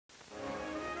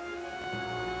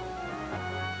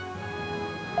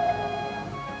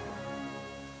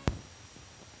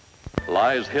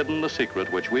lies hidden the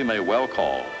secret which we may well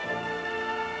call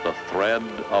the thread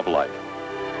of life.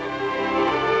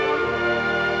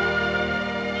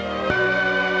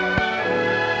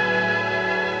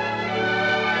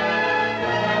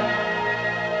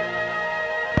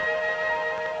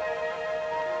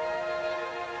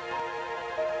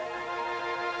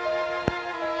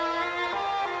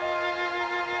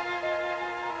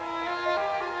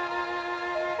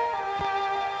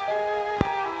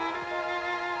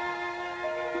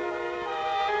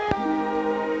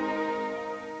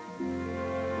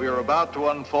 About to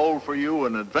unfold for you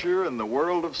an adventure in the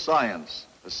world of science,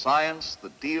 a science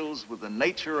that deals with the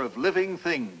nature of living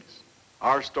things.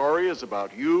 Our story is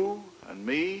about you and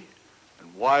me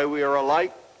and why we are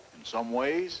alike in some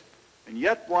ways, and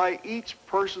yet why each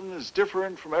person is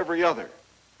different from every other.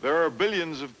 There are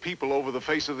billions of people over the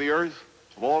face of the earth,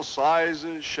 of all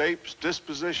sizes, shapes,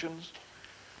 dispositions.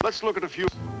 Let's look at a few.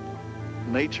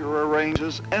 Nature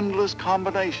arranges endless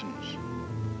combinations.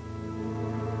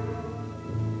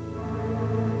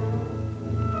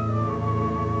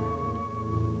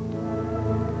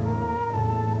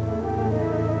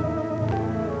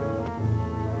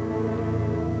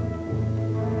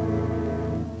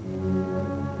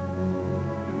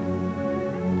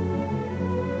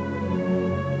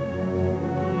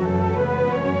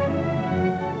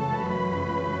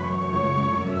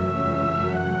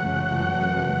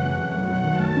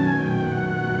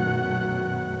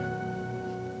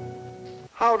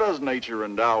 How does nature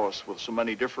endow us with so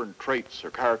many different traits or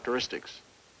characteristics?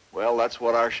 Well, that's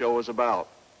what our show is about.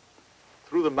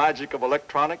 Through the magic of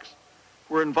electronics,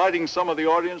 we're inviting some of the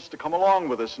audience to come along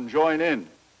with us and join in.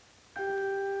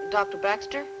 Dr.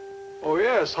 Baxter? Oh,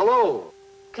 yes. Hello.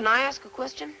 Can I ask a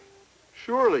question?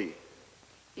 Surely.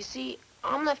 You see,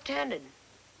 I'm left-handed.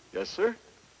 Yes, sir?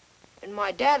 And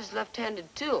my dad is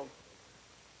left-handed, too.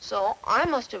 So I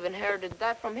must have inherited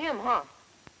that from him, huh?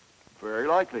 Very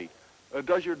likely.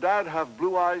 Does your dad have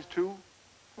blue eyes, too?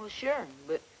 Well, sure,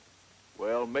 but...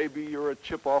 Well, maybe you're a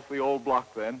chip off the old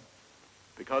block, then.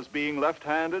 Because being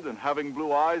left-handed and having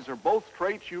blue eyes are both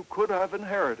traits you could have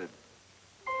inherited.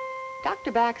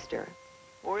 Dr. Baxter.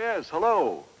 Oh, yes.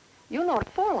 Hello. You know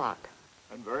forelock.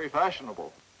 And very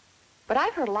fashionable. But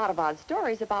I've heard a lot of odd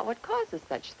stories about what causes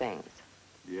such things.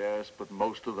 Yes, but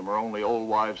most of them are only old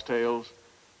wives' tales.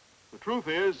 The truth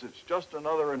is, it's just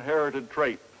another inherited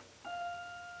trait.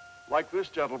 Like this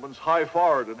gentleman's high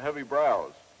forehead and heavy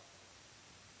brows.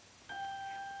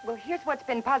 Well, here's what's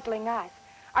been puzzling us.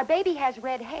 Our baby has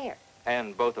red hair.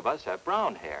 And both of us have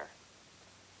brown hair.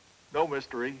 No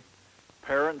mystery.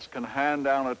 Parents can hand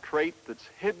down a trait that's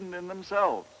hidden in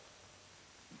themselves.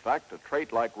 In fact, a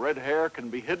trait like red hair can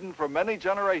be hidden for many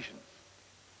generations.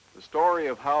 The story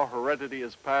of how heredity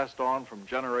is passed on from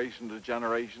generation to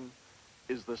generation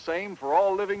is the same for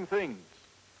all living things.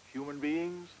 Human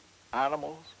beings,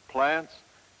 animals, plants,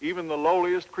 even the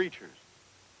lowliest creatures.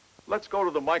 Let's go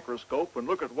to the microscope and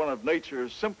look at one of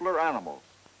nature's simpler animals,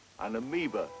 an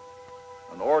amoeba,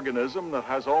 an organism that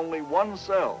has only one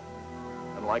cell.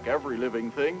 And like every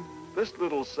living thing, this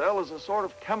little cell is a sort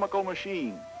of chemical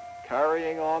machine,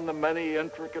 carrying on the many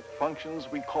intricate functions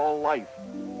we call life.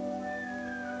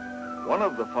 One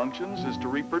of the functions is to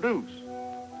reproduce.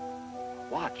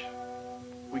 Watch.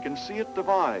 We can see it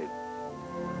divide.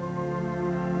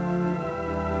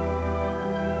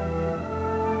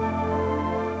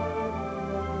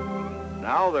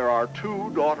 Now there are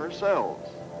two daughter cells.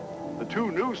 The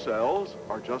two new cells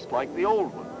are just like the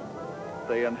old one.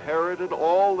 They inherited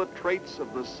all the traits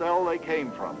of the cell they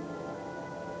came from.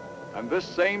 And this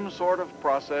same sort of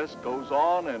process goes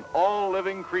on in all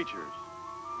living creatures.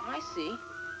 I see.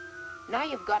 Now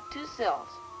you've got two cells.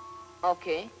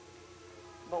 Okay.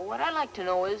 But what I'd like to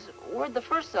know is, where'd the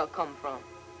first cell come from?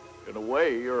 In a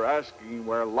way, you're asking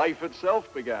where life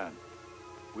itself began.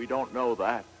 We don't know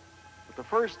that. But the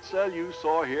first cell you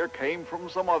saw here came from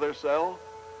some other cell.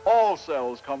 All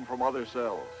cells come from other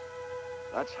cells.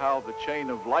 That's how the chain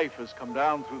of life has come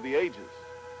down through the ages.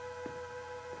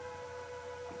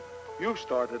 You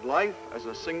started life as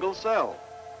a single cell.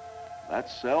 That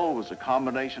cell was a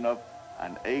combination of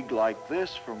an egg like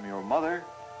this from your mother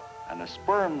and a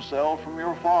sperm cell from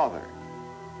your father.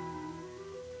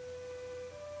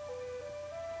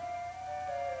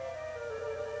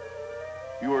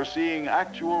 You are seeing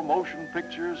actual motion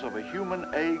pictures of a human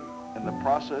egg in the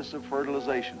process of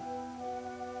fertilization.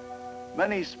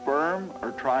 Many sperm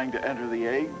are trying to enter the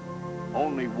egg.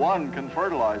 Only one can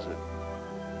fertilize it.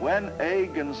 When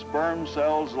egg and sperm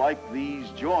cells like these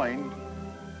joined,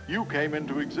 you came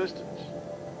into existence.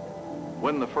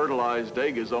 When the fertilized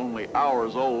egg is only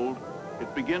hours old,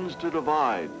 it begins to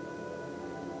divide.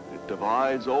 It It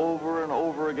divides over and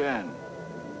over again.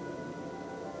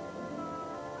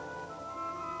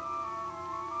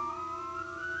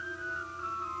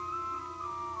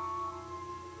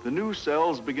 The new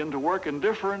cells begin to work in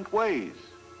different ways.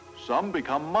 Some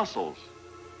become muscles.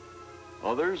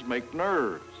 Others make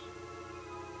nerves.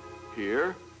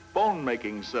 Here,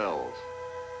 bone-making cells,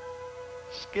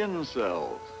 skin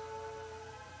cells,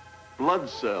 blood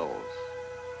cells,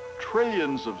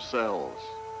 trillions of cells.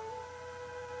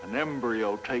 An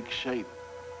embryo takes shape.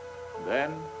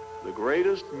 Then, the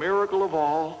greatest miracle of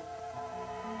all,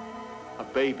 a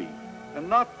baby. And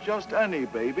not just any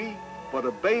baby, but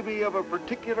a baby of a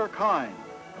particular kind.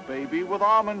 A baby with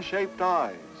almond-shaped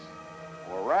eyes,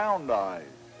 or round eyes,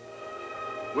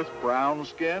 with brown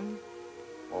skin,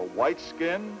 or white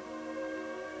skin.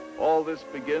 All this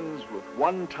begins with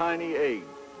one tiny egg,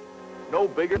 no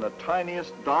bigger than the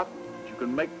tiniest dot that you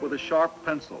can make with a sharp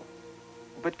pencil.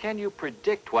 But can you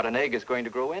predict what an egg is going to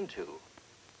grow into?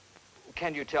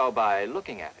 Can you tell by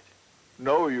looking at it?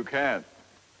 No, you can't.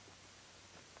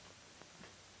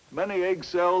 Many egg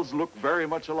cells look very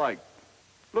much alike.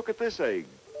 Look at this egg.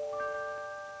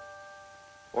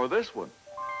 Or this one.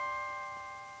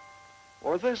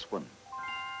 Or this one.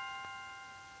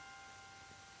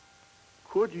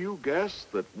 Could you guess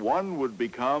that one would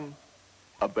become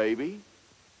a baby?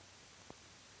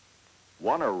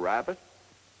 One a rabbit?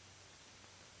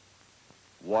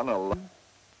 One a lamb?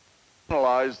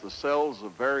 Analyze the cells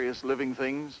of various living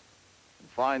things and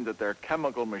find that their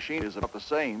chemical machine is about the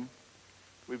same.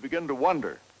 We begin to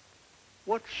wonder,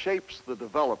 what shapes the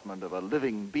development of a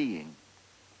living being?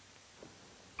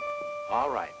 All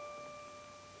right.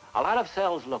 A lot of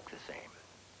cells look the same.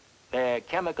 Their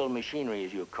chemical machinery,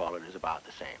 as you call it, is about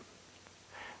the same.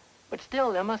 But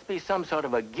still, there must be some sort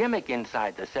of a gimmick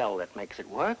inside the cell that makes it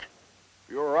work.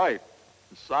 You're right.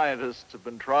 Scientists have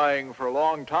been trying for a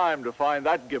long time to find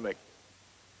that gimmick.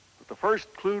 But the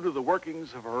first clue to the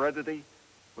workings of heredity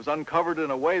was uncovered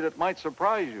in a way that might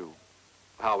surprise you.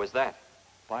 How is that?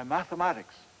 By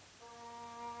mathematics.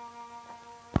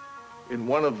 In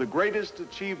one of the greatest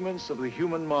achievements of the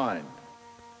human mind.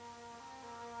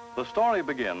 The story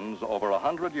begins over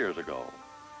 100 years ago.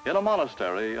 In a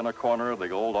monastery in a corner of the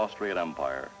old Austrian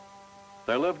Empire,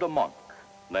 there lived a monk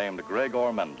named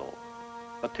Gregor Mendel,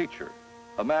 a teacher,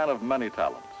 a man of many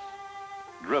talents,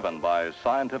 driven by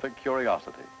scientific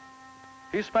curiosity.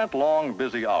 He spent long,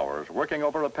 busy hours working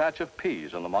over a patch of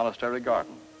peas in the monastery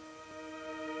garden.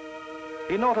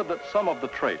 He noted that some of the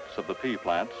traits of the pea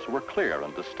plants were clear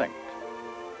and distinct.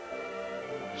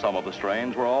 Some of the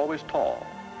strains were always tall.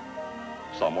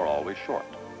 Some were always short.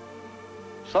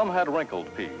 Some had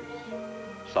wrinkled peas,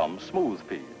 some smooth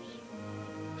peas,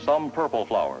 some purple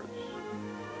flowers,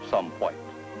 some white.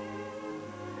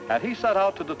 And he set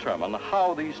out to determine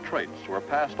how these traits were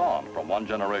passed on from one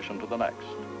generation to the next.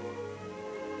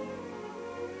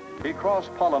 He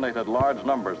cross-pollinated large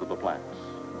numbers of the plants,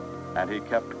 and he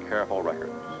kept careful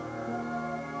records.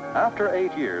 After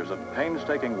 8 years of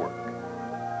painstaking work,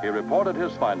 he reported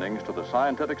his findings to the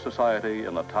Scientific Society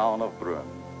in the town of Brünn.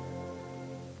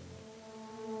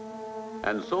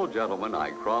 And so, gentlemen, I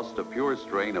crossed a pure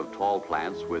strain of tall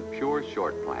plants with pure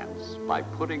short plants by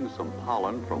putting some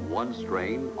pollen from one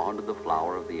strain onto the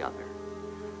flower of the other.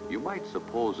 You might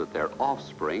suppose that their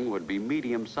offspring would be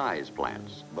medium-sized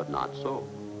plants, but not so.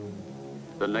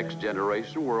 The next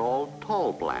generation were all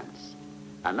tall plants.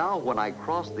 And now when I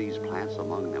crossed these plants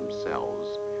among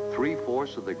themselves,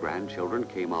 3/4 of the grandchildren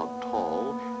came out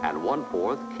tall and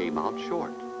 1/4 came out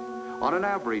short. On an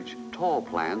average, tall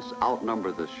plants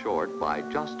outnumber the short by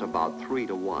just about 3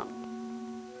 to 1.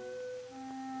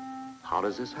 How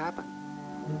does this happen?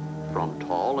 From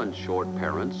tall and short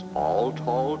parents, all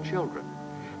tall children.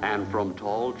 And from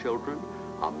tall children,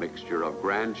 a mixture of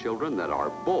grandchildren that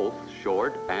are both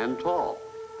short and tall.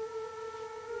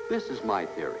 This is my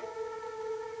theory.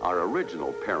 Our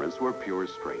original parents were pure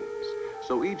strains,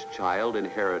 so each child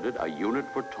inherited a unit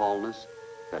for tallness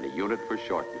and a unit for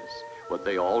shortness, but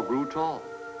they all grew tall.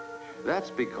 That's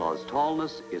because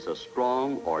tallness is a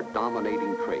strong or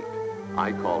dominating trait.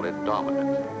 I call it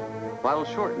dominant, while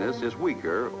shortness is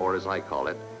weaker, or as I call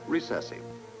it, recessive.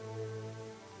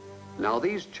 Now,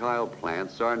 these child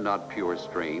plants are not pure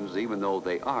strains, even though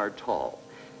they are tall,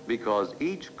 because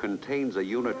each contains a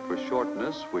unit for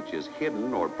shortness which is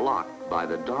hidden or blocked by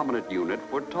the dominant unit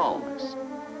for tallness.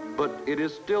 But it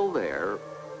is still there,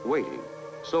 waiting.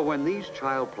 So when these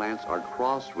child plants are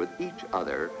crossed with each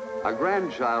other, a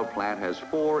grandchild plant has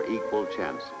 4 equal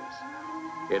chances.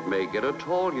 It may get a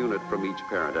tall unit from each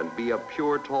parent and be a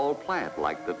pure tall plant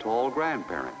like the tall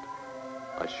grandparent.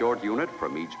 A short unit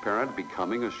from each parent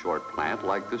becoming a short plant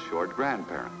like the short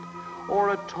grandparent.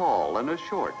 or a tall and a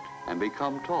short and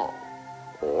become tall,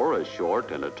 or a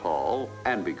short and a tall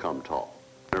and become tall.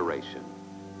 Generation.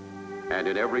 And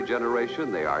in every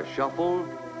generation they are shuffled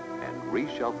and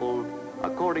reshuffled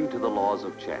according to the laws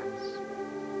of chance.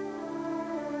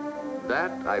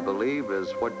 That, I believe,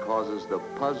 is what causes the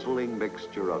puzzling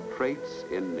mixture of traits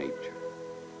in nature.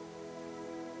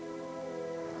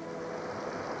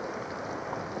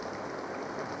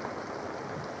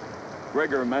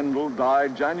 Gregor Mendel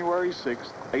died January 6,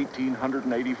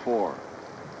 1884.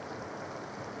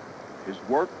 His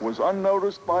work was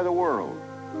unnoticed by the world,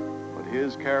 but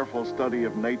his careful study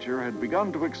of nature had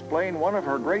begun to explain one of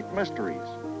her great mysteries.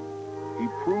 He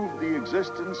proved the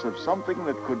existence of something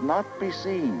that could not be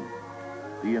seen,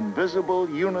 the invisible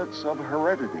units of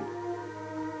heredity.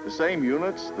 The same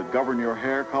units that govern your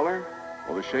hair color,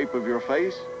 or the shape of your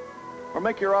face, or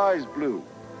make your eyes blue.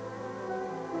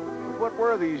 But what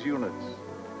were these units?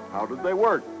 How did they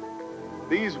work?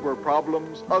 These were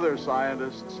problems other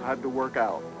scientists had to work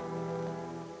out.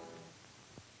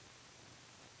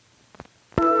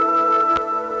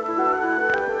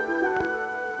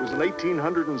 It was in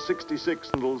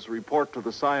 1866 Mendel's report to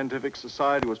the Scientific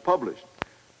Society was published.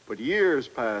 But years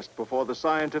passed before the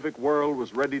scientific world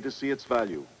was ready to see its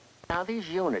value. Now, these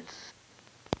units...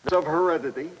 Of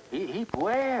heredity.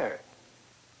 Where?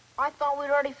 I thought we'd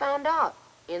already found out.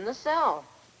 In the cell.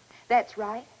 That's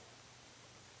right.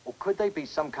 Well, could they be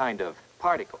some kind of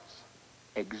particles?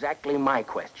 Exactly my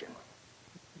question.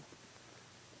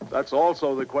 That's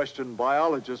also the question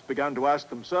biologists began to ask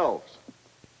themselves.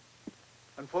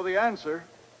 And for the answer,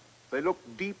 they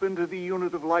looked deep into the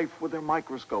unit of life with their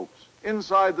microscopes,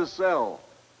 inside the cell,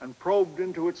 and probed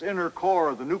into its inner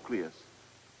core, the nucleus.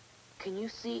 Can you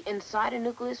see inside a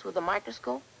nucleus with a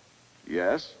microscope?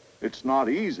 Yes, it's not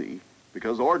easy,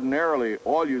 because ordinarily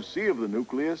all you see of the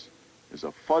nucleus is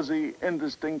a fuzzy,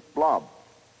 indistinct blob.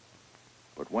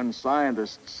 But when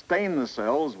scientists stain the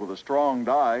cells with a strong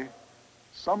dye,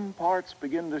 some parts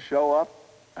begin to show up,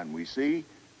 and we see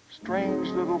strange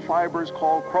little fibers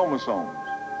called chromosomes.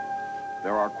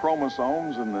 There are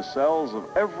chromosomes in the cells of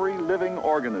every living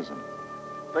organism.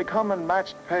 They come in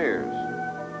matched pairs.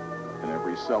 In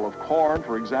every cell of corn,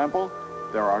 for example,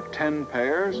 there are 10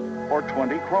 pairs or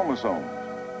 20 chromosomes.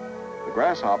 The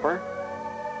grasshopper,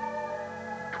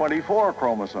 24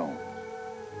 chromosomes.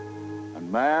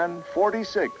 And man,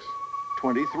 46,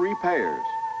 23 pairs.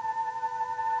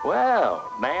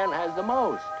 Well, man has the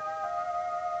most.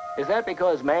 Is that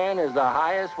because man is the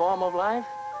highest form of life?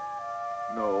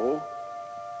 No.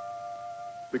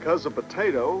 Because a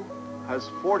potato has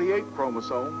 48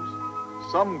 chromosomes,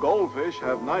 some goldfish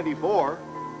have 94,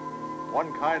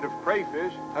 one kind of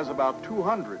crayfish has about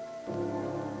 200.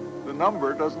 The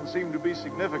number doesn't seem to be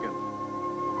significant.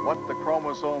 What the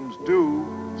chromosomes do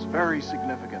is very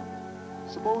significant.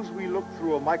 Suppose we look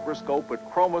through a microscope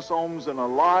at chromosomes in a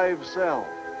live cell.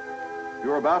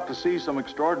 You're about to see some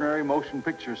extraordinary motion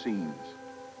picture scenes.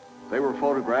 They were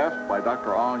photographed by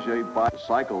Dr. Angers. The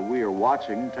cycle we are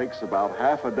watching takes about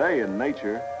half a day in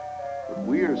nature, but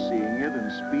we are seeing it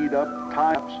in speed-up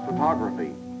time-lapse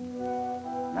photography.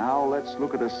 Now let's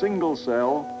look at a single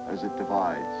cell as it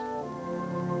divides.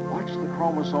 Watch the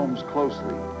chromosomes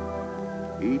closely.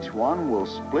 Each one will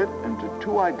split into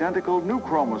 2 identical new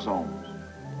chromosomes.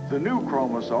 The new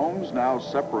chromosomes now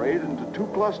separate into 2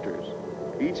 clusters,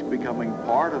 each becoming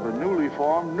part of a newly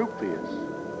formed nucleus.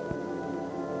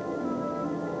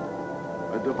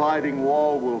 A dividing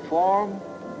wall will form,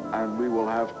 and we will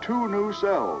have 2 new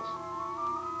cells.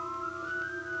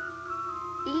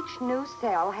 Each new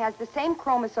cell has the same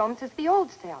chromosomes as the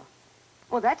old cell.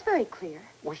 Well, that's very clear.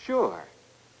 Well, sure.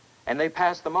 And they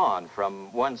pass them on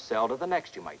from one cell to the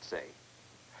next, you might say.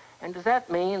 And does that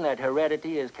mean that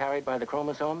heredity is carried by the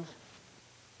chromosomes?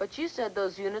 But you said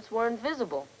those units were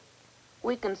invisible.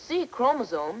 We can see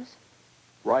chromosomes.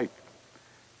 Right.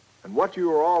 And what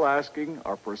you are all asking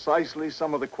are precisely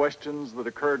some of the questions that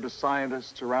occurred to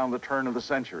scientists around the turn of the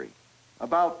century.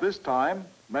 About this time,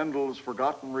 Mendel's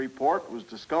forgotten report was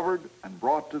discovered and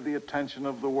brought to the attention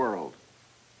of the world.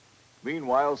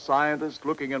 Meanwhile, scientists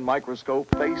looking in microscope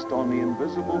based on the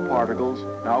invisible particles,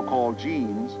 now called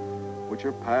genes, which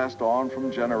are passed on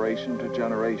from generation to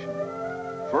generation.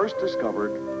 First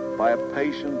discovered by a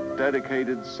patient,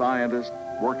 dedicated scientist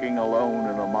working alone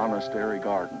in a monastery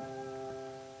garden.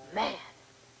 Man,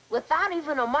 without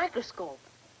even a microscope.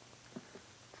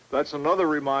 That's another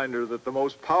reminder that the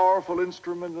most powerful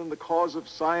instrument in the cause of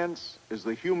science is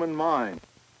the human mind.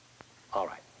 All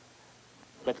right.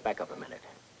 Let's back up a minute.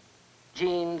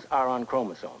 Genes are on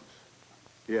chromosomes,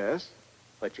 Yes?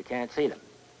 but you can't see them.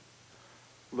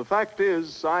 Well, the fact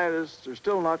is, scientists are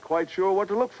still not quite sure what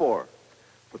to look for,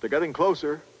 but they're getting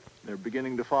closer. They're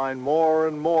beginning to find more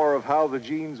and more of how the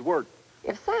genes work.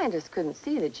 If scientists couldn't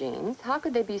see the genes, how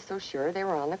could they be so sure they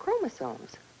were on the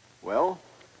chromosomes? Well,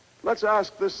 let's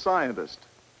ask this scientist.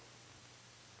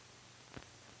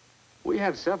 We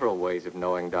have several ways of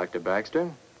knowing, Dr.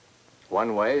 Baxter.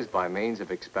 One way is by means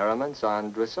of experiments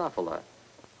on Drosophila,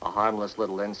 a harmless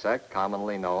little insect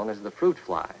commonly known as the fruit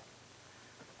fly.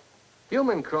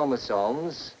 Human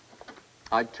chromosomes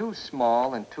are too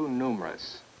small and too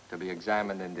numerous to be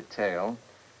examined in detail,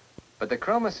 but the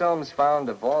chromosomes found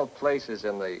of all places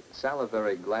in the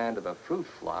salivary gland of a fruit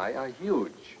fly are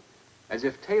huge, as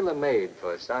if tailor-made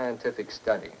for scientific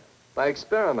study. By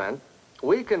experiment,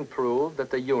 we can prove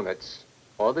that the units,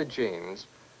 or the genes,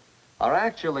 are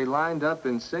actually lined up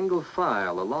in single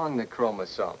file along the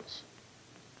chromosomes.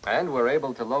 And we're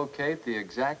able to locate the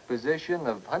exact position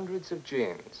of hundreds of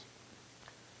genes.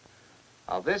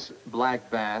 Now, this black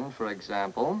band, for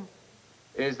example,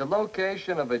 is the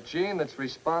location of a gene that's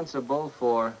responsible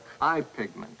for eye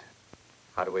pigment.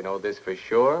 How do we know this for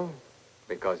sure?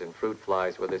 Because in fruit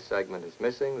flies where this segment is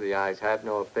missing, the eyes have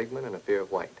no pigment and appear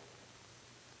white.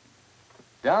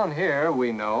 Down here,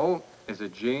 we know, is a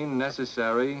gene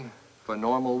necessary for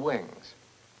normal wings.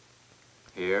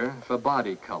 Here, for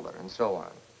body color, and so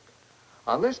on.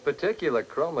 On this particular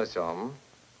chromosome,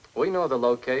 we know the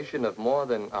location of more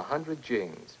than 100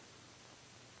 genes.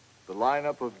 The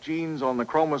lineup of genes on the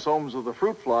chromosomes of the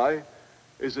fruit fly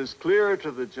is as clear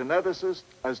to the geneticist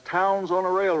as towns on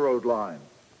a railroad line.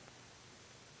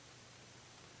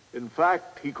 In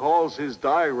fact, he calls his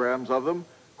diagrams of them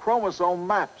chromosome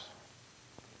maps.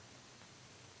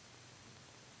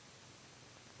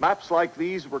 Maps like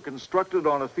these were constructed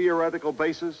on a theoretical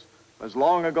basis as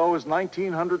long ago as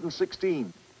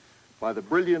 1916 by the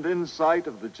brilliant insight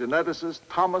of the geneticist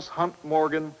Thomas Hunt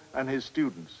Morgan and his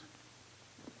students.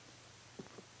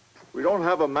 We don't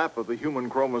have a map of the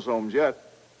human chromosomes yet,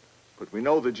 but we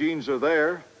know the genes are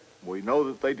there. We know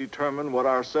that they determine what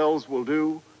our cells will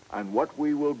do and what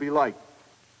we will be like.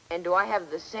 And do I have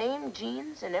the same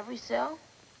genes in every cell?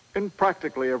 In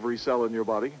practically every cell in your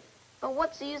body. But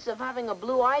what's the use of having a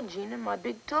blue-eye gene in my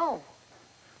big toe?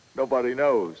 Nobody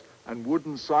knows. And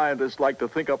wouldn't scientists like to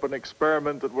think up an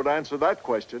experiment that would answer that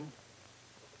question?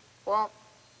 Well,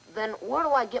 then where do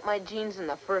I get my genes in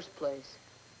the first place?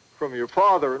 From your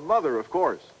father and mother, of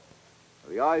course.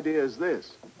 The idea is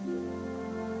this.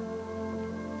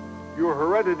 Your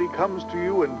heredity comes to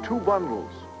you in two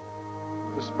bundles.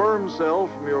 The sperm cell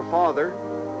from your father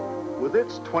with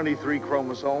its 23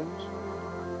 chromosomes,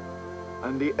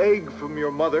 and the egg from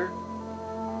your mother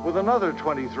with another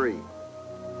 23.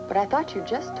 But I thought you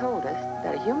just told us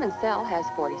that a human cell has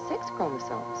 46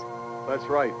 chromosomes. That's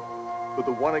right, with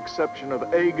the one exception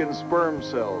of egg and sperm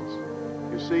cells.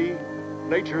 You see,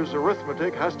 nature's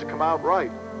arithmetic has to come out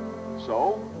right.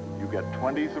 So, you get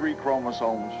 23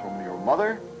 chromosomes from your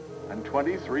mother and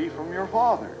 23 from your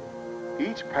father.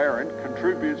 Each parent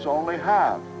contributes only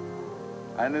half.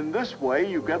 And in this way,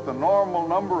 you get the normal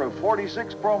number of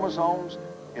 46 chromosomes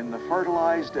in the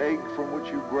fertilized egg from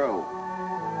which you grow.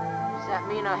 Does that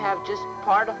mean I have just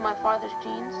part of my father's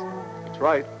genes? That's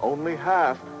right, only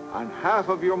half, and half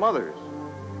of your mother's.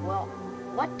 Well,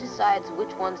 what decides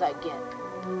which ones I get?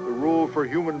 The rule for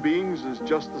human beings is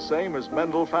just the same as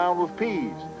Mendel found with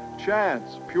peas.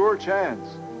 Chance, pure chance.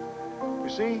 You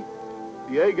see,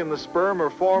 the egg and the sperm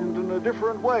are formed in a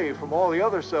different way from all the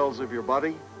other cells of your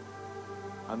body.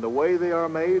 And the way they are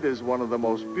made is one of the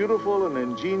most beautiful and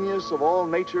ingenious of all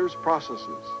nature's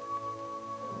processes.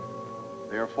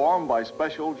 They are formed by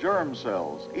special germ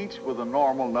cells, each with a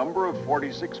normal number of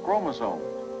 46 chromosomes.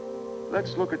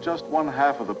 Let's look at just one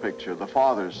half of the picture, the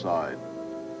father's side.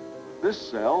 This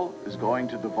cell is going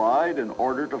to divide in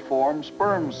order to form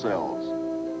sperm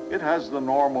cells. It has the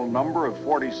normal number of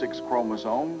 46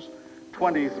 chromosomes,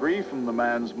 23 from the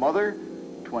man's mother,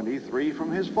 23 from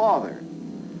his father.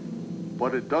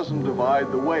 But it doesn't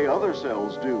divide the way other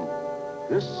cells do.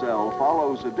 This cell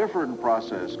follows a different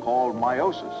process called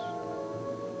meiosis.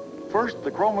 First,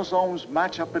 the chromosomes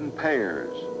match up in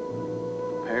pairs.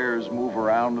 The pairs move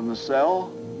around in the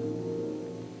cell.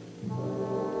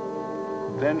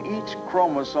 Then each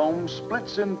chromosome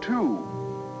splits in two,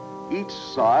 each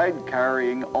side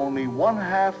carrying only one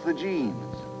half the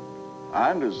genes.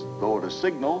 And as though at a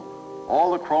signal,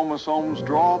 all the chromosomes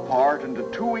draw apart into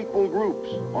two equal groups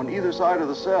on either side of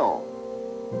the cell.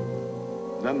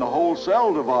 Then the whole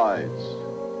cell divides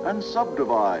and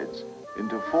subdivides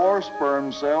into 4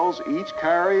 sperm cells, each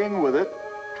carrying with it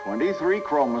 23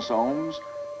 chromosomes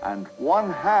and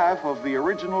one half of the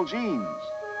original genes.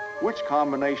 Which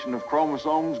combination of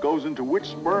chromosomes goes into which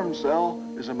sperm cell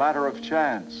is a matter of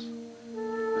chance.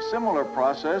 A similar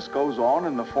process goes on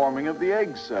in the forming of the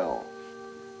egg cell.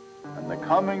 And the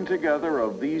coming together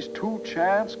of these two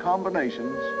chance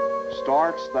combinations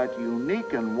starts that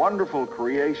unique and wonderful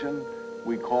creation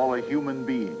we call a human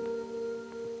being.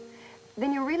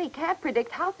 Then you really can't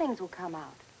predict how things will come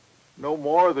out. No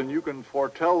more than you can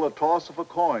foretell the toss of a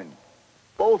coin.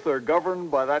 Both are governed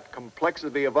by that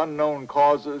complexity of unknown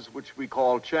causes which we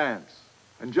call chance.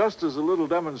 And just as a little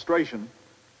demonstration,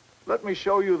 let me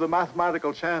show you the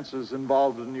mathematical chances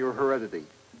involved in your heredity.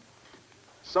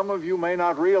 Some of you may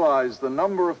not realize the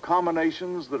number of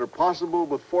combinations that are possible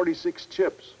with 46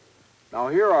 chips. Now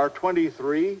here are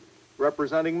 23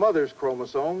 representing mother's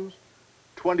chromosomes,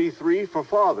 23 for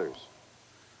father's.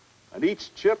 And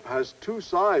each chip has two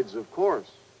sides, of course,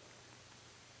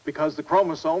 because the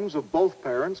chromosomes of both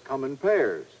parents come in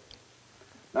pairs.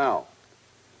 Now,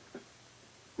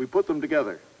 we put them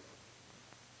together.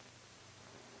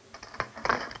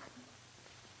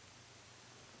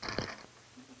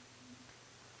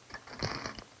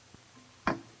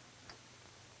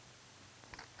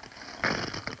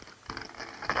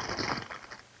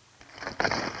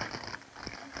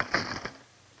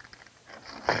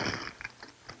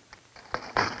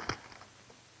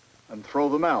 And throw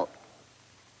them out.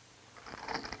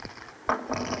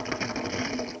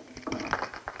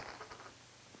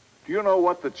 Do you know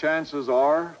what the chances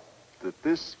are that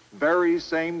this very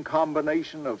same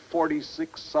combination of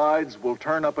 46 sides will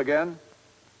turn up again?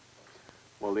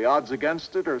 Well, the odds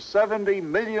against it are 70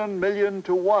 million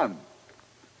to 1.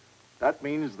 That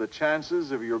means the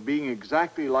chances of your being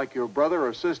exactly like your brother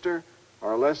or sister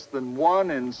are less than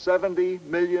 1 in 70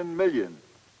 million.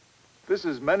 This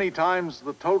is many times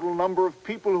the total number of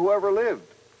people who ever lived.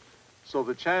 So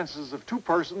the chances of two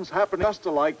persons happening just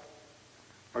alike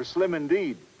are slim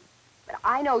indeed. But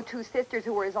I know two sisters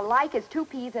who were as alike as two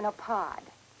peas in a pod.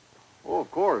 Oh,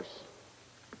 of course.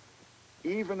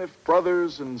 Even if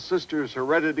brothers and sisters'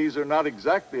 heredities are not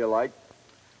exactly alike,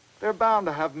 they're bound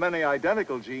to have many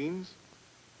identical genes.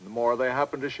 And the more they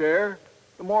happen to share,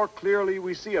 the more clearly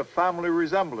we see a family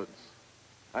resemblance.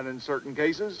 And in certain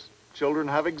cases, children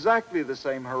have exactly the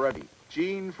same heredity,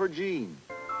 gene for gene.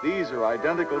 These are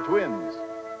identical twins,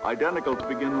 identical to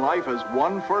begin life as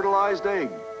one fertilized egg.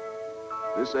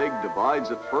 This egg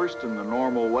divides at first in the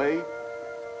normal way,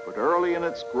 but early in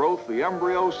its growth, the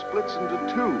embryo splits into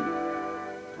two.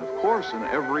 And of course, in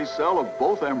every cell of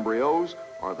both embryos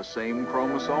are the same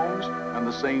chromosomes and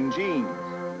the same genes.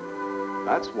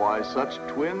 That's why such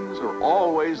twins are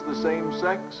always the same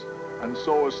sex and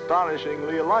so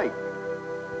astonishingly alike.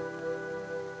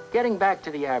 Getting back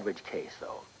to the average case,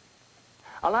 though.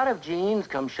 A lot of genes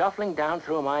come shuffling down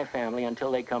through my family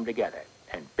until they come together.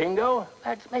 And bingo,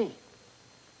 that's me.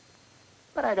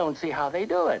 But I don't see how they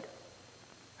do it.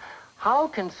 How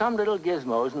can some little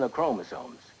gizmos in the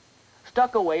chromosomes,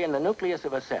 stuck away in the nucleus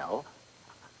of a cell,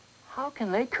 how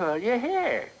can they curl your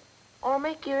hair? Or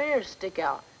make your ears stick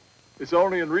out? It's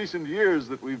only in recent years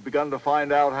that we've begun to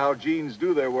find out how genes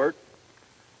do their work.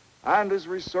 And as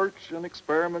research and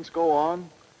experiments go on,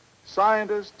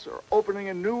 scientists are opening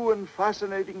a new and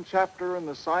fascinating chapter in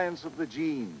the science of the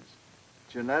genes,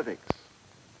 genetics.